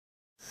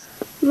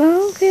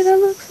No, okay, that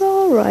looks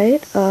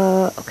alright.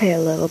 Okay, a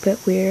little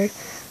bit weird.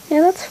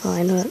 Yeah, that's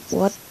fine.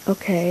 What?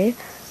 Okay.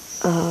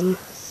 Um,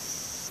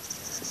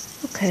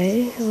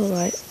 okay,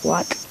 alright.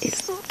 What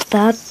is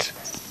that?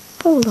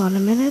 Hold on a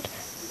minute.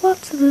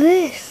 What's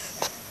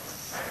this?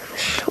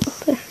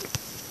 Shoulder.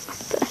 What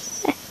the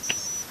heck?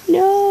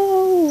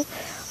 No!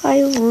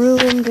 I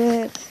ruined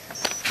it.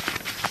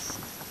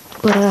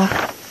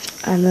 But,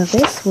 and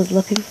this was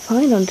looking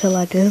fine until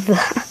I did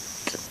that.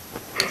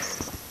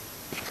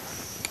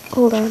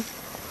 Hold on.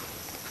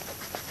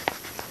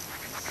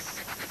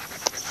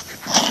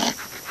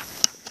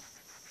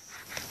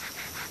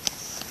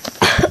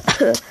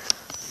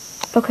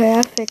 Okay,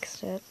 I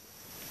fixed it.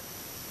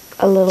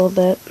 A little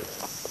bit.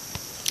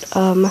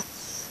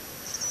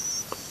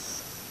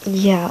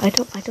 Yeah, I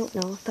don't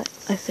know if that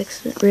I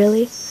fixed it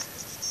really,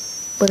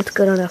 but it's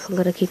good enough. I'm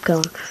gonna keep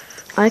going.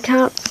 I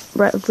can't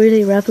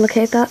really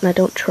replicate that, and I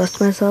don't trust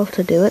myself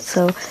to do it,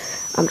 so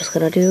I'm just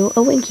gonna do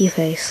a winky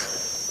face.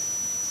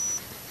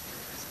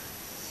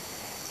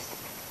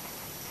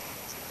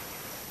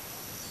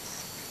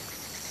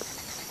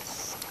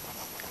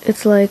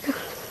 It's like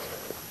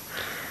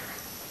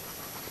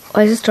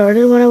I just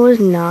started when I was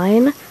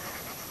 9,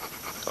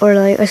 or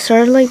like I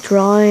started like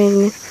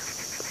drawing.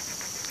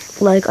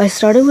 Like I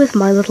started with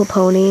My Little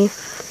Pony,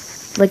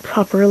 like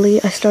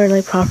properly. I started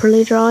like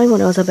properly drawing when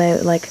I was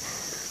about like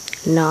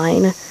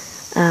 9,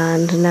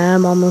 and now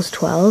I'm almost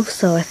 12.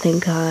 So I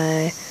think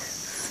I've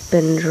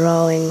been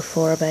drawing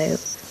for about.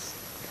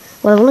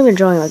 Well, I've only been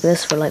drawing like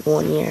this for like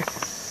 1 year.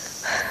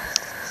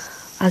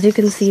 As you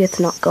can see, it's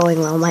not going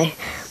well. My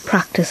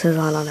practice is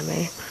on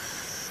anime.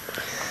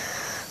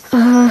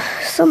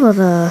 Some of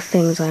the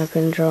things I've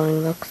been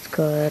drawing looks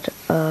good.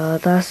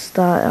 That's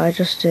that. I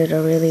just did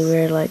a really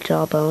weird like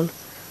jawbone.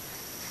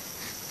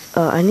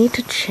 I need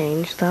to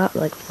change that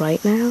like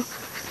right now.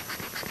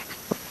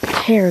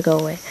 Hair, go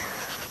away.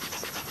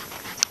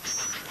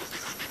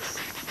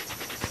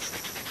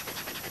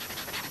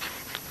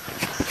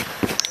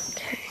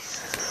 Okay.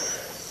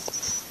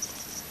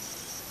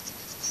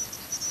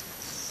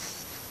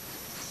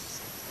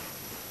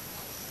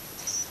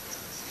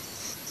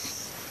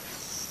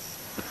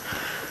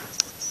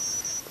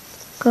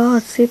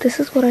 God, see, this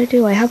is what I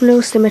do. I have no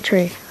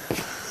symmetry.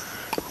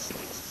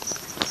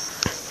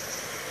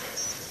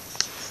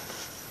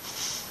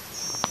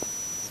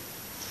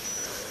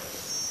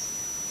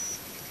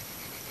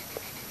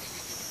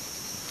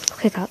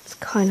 Okay, that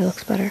kind of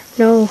looks better.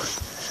 No.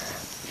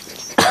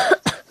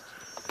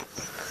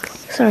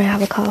 Sorry, I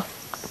have a cough.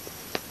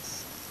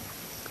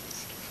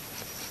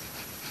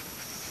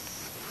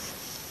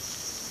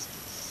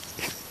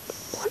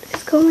 What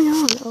is going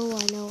on? Oh,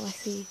 I know, I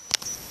see.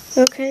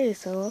 Okay,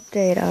 so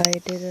update. I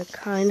did a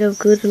kind of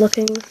good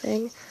looking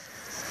thing.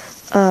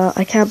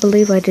 I can't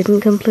believe I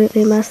didn't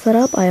completely mess that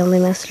up. I only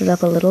messed it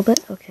up a little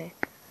bit. Okay.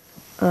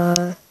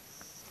 I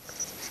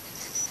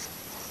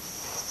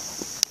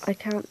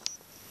can't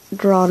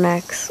draw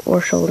necks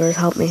or shoulders.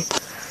 Help me.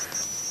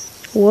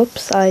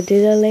 Whoops, I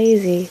did a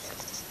lazy.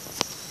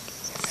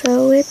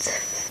 So it's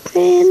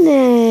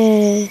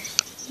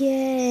finished.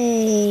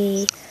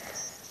 Yay.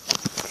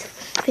 It's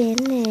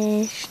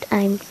finished.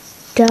 I'm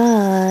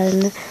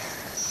done.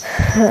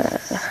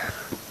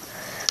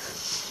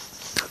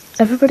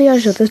 Everybody I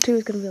show this to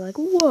is gonna be like,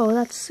 whoa,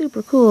 that's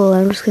super cool.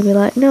 I'm just gonna be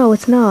like, no,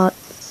 it's not.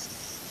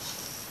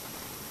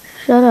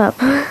 Shut up.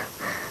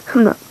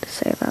 I'm not to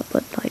say that,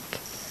 but like,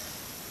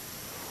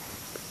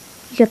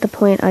 you get the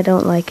point. I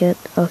don't like it.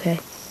 Okay.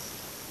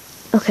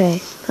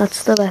 Okay,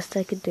 that's the best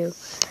I could do.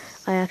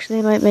 I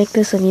actually might make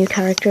this a new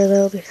character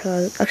though,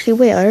 because actually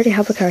wait, I already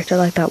have a character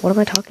like that. What am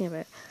I talking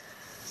about?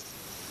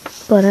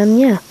 But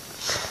yeah.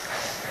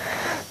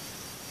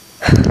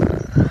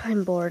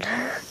 I'm bored.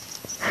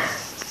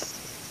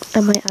 I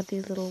might add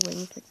these little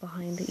wings like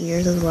behind the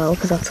ears as well,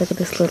 because that's like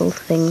this little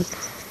thing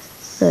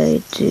that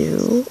I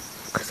do,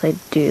 because I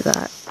do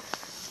that.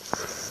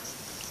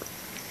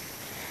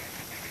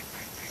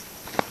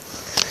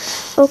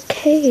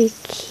 Okay,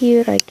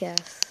 cute, I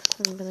guess.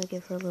 I'm gonna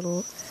give her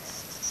little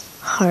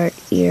heart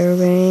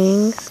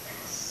earrings,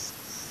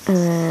 and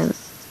then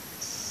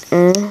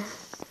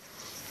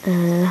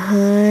a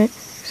heart,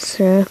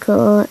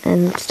 circle,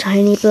 and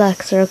tiny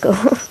black circle.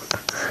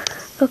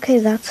 Okay,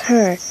 that's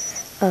her.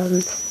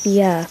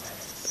 Yeah.